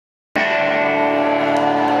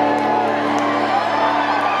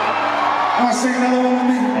want to sing another one with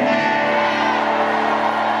me?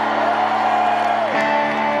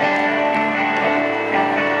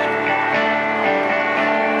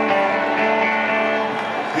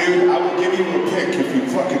 Dude, I will give you a pick if you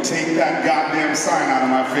fucking take that goddamn sign out of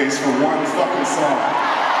my face for one fucking song.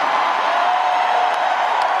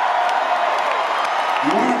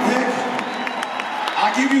 You want a pick?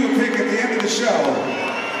 I'll give you a pick at the end of the show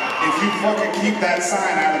if you fucking keep that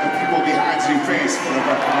sign out of the people behind your face for the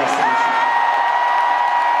rest of the show.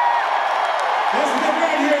 This pick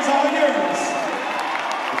right here is all yours.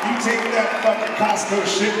 If you take that fucking Costco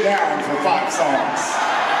shit down for 5 songs.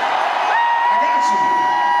 I got you.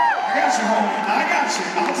 I got you, homie. I got you.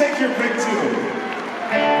 I'll take your pick too.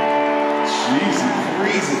 Jesus,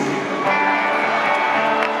 crazy.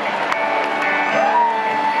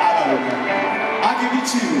 I love it, man. I'll give you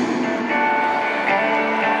 2.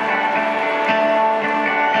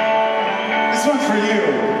 This one's for you.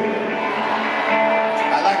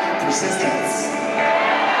 I like your persistence.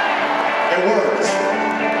 It worked.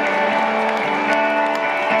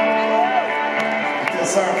 I feel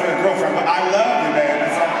sorry for your girlfriend, but I love you, man.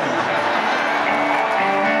 That's all.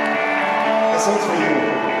 This one's for you.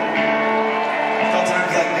 Felt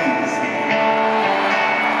times like these.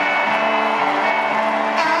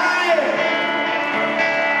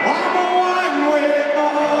 I'm a one-way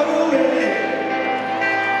motorway.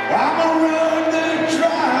 I'm a road that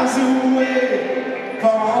drives away,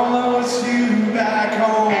 follows you back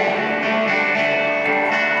home.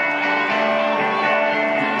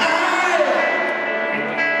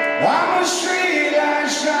 I'm a street light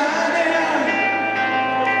shining.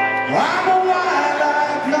 I'm a white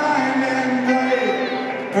light blind and gray,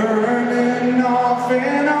 burning off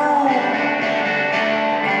and on.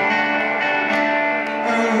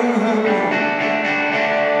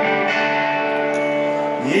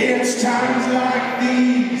 It's times like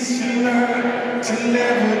these you learn to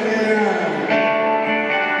live again.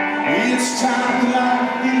 It's times like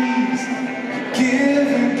these you give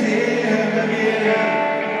and give again.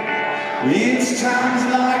 It's times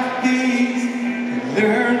like these you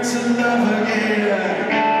learn to love again.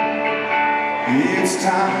 It's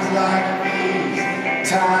times like these,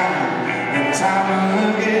 time and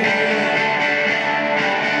time again.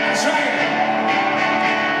 That's right.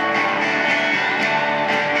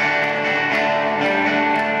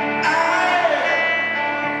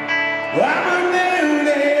 I'm a new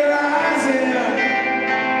day rising.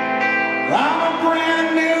 I'm a brand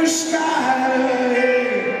new sky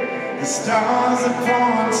ahead. The stars are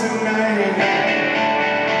born tonight.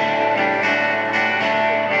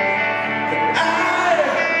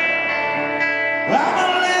 But I'm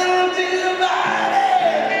a little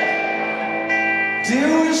divided. Do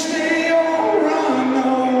we stay or run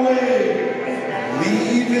away?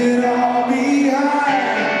 Leave it all behind.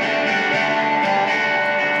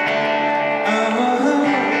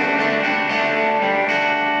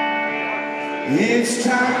 It's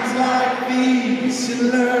times like these you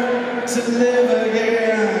learn to live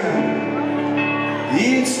again.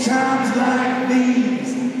 It's times like these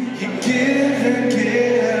you give and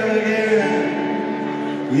give again.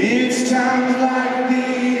 It's times like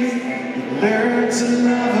these you learn to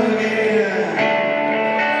love again.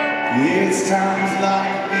 It's times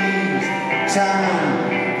like these,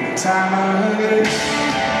 time and time again.